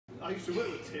I used to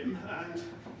work with Tim, and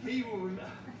he will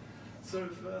sort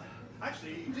of,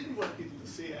 actually he didn't work in the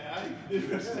CIA,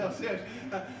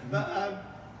 but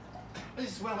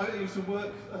this is when I used to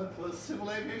work for the Civil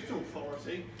Aviation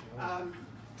Authority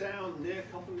down near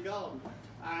Covent Garden,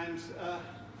 and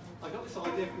I got this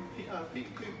idea from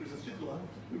Pete Cooper as a fiddler,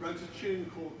 who wrote a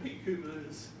tune called Pete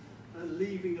Cooper's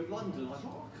Leaving of London. I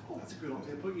thought, oh, that's a good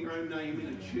idea, putting your own name in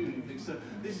a tune. So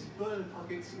this is Bernard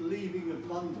Puckett's Leaving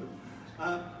of London.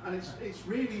 And it's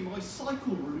really my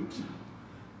cycle route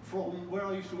from where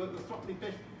I used to work, the Thrupney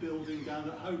Bed building down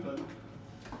at Holborn,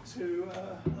 to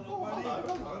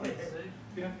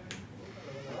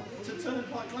to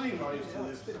Turnpike Lane, where I used to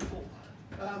live.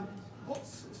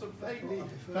 What's sort of vaguely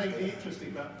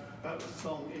interesting about the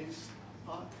song is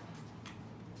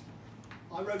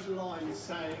I wrote a line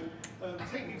saying,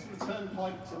 take me to the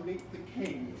turnpike to meet the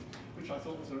king, which I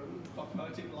thought was a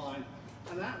poetic line.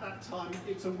 And at that time,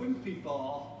 it's a wimpy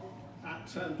bar at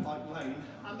Turnpike Lane,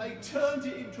 and they turned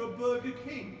it into a Burger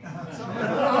King. So,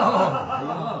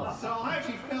 so I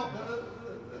actually felt that,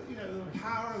 you know, the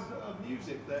power of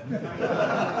music there.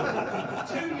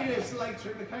 2 years later,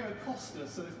 it became a Costa,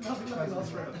 so there's nothing like us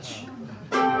forever.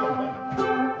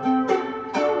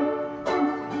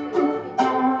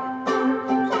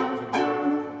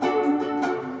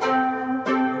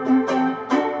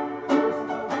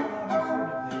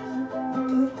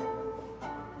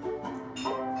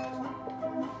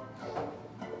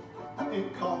 In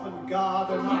Covent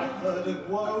Garden I heard of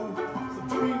woe. The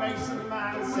Freemason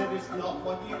man said it's not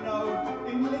what you know.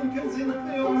 In Lincoln's Inn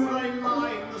Fields they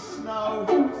lie in the snow.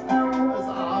 As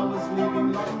I was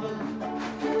leaving London